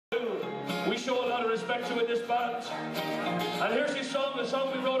We show a lot of respect to in this band. And here's his song, a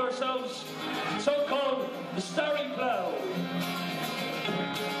song we wrote ourselves, a song called The Starry Plough.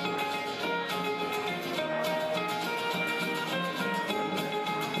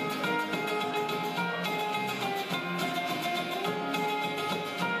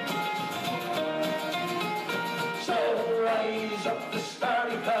 Rise up the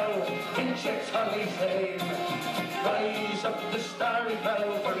starry plough in Shakes Holly's name. Rise up the starry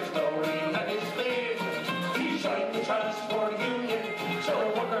plough for his glory and his fame. He joined the Transport Union so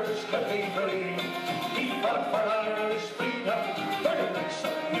workers could be free. He fought for Irish freedom for the likes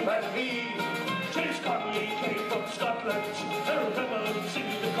of you and me. James Connolly came from Scotland, their rebels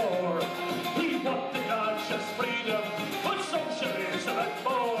in the core. He wanted not just freedom, but socialism and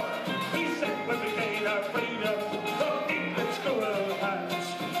more. He said when we gain our freedom from England's cruel hands,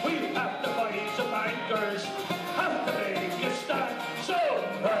 we have to fight the bankers, have to make a stand. So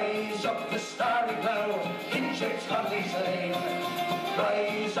rise up the starry plough in James Connolly's name.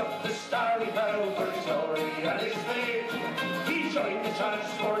 Rise up the starry plough for his glory and his fame. He joined the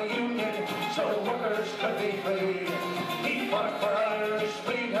Transport Union so workers could be free. He fought for Irish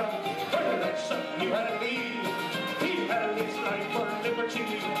freedom for the likes of you and me. He held his life for liberty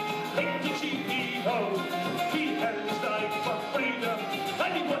like the GPO. He held his life for freedom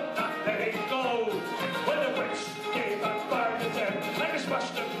and he would not let it go. When the Brits gave up Barnardine and they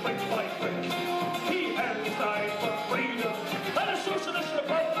smashed them brick by brick, he held his life for freedom and a socialist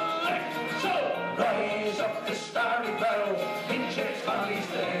republic. So rise up the starry plough in James Connolly's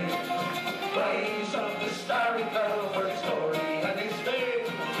name. Rise up the starry plough for his glory and his fame.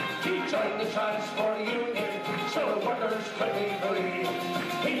 He joined the Transport Union so workers could be free.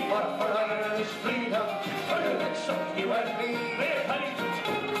 He fought for Irish freedom for the likes of you and me. Hey, honey.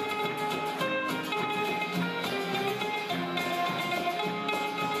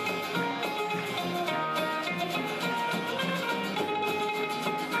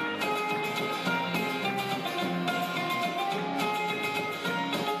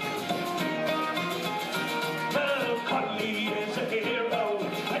 Connolly is a hero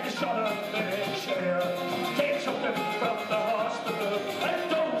and he shot up in a chair. They took him from the hospital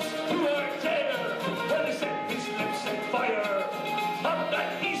and those who are dead. Well, he set his lips in fire on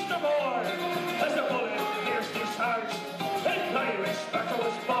that Easter morn as the bullet pierced his heart and Irish sparkle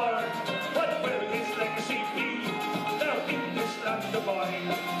was born. What will his legacy be now in this land of mine,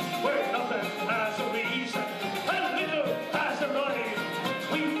 where nothing has a reason and little has a rhyme?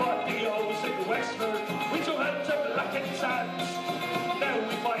 We fought the O's in Wexford, we two had to black and sands. Now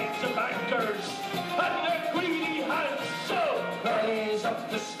we fight the bankers and their greedy hands. So rise up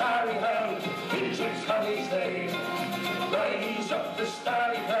the starry plough in James Connolly's name. Rise up the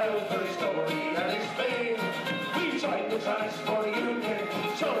starry plough for his glory and his fame. We joined the Transport Union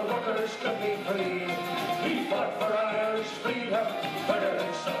so workers could be free. We fought for Irish freedom for the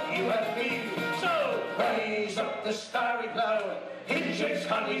likes of you and me. So rise up the starry plough in James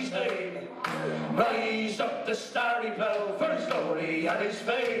Connolly's name. Rise up the starry plough for his glory and his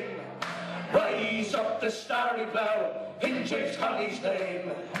fame. Rise up the starry plough in James Connolly's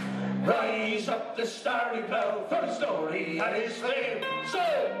name. Rise up the starry plough for his glory and his fame. So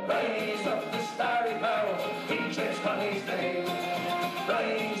rise up the starry plough in James Connolly's name.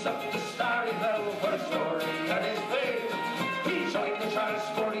 Rise up the starry plough for his glory and his fame. He joined the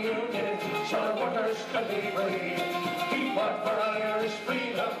Transport Union so workers could be free. He fought for Irish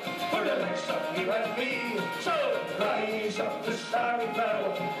freedom for the likes of you and me. So rise up the starry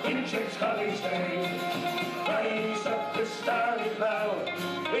plough in James Connolly's name. Rise up the starry plough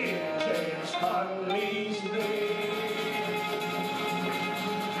in James Connolly's name.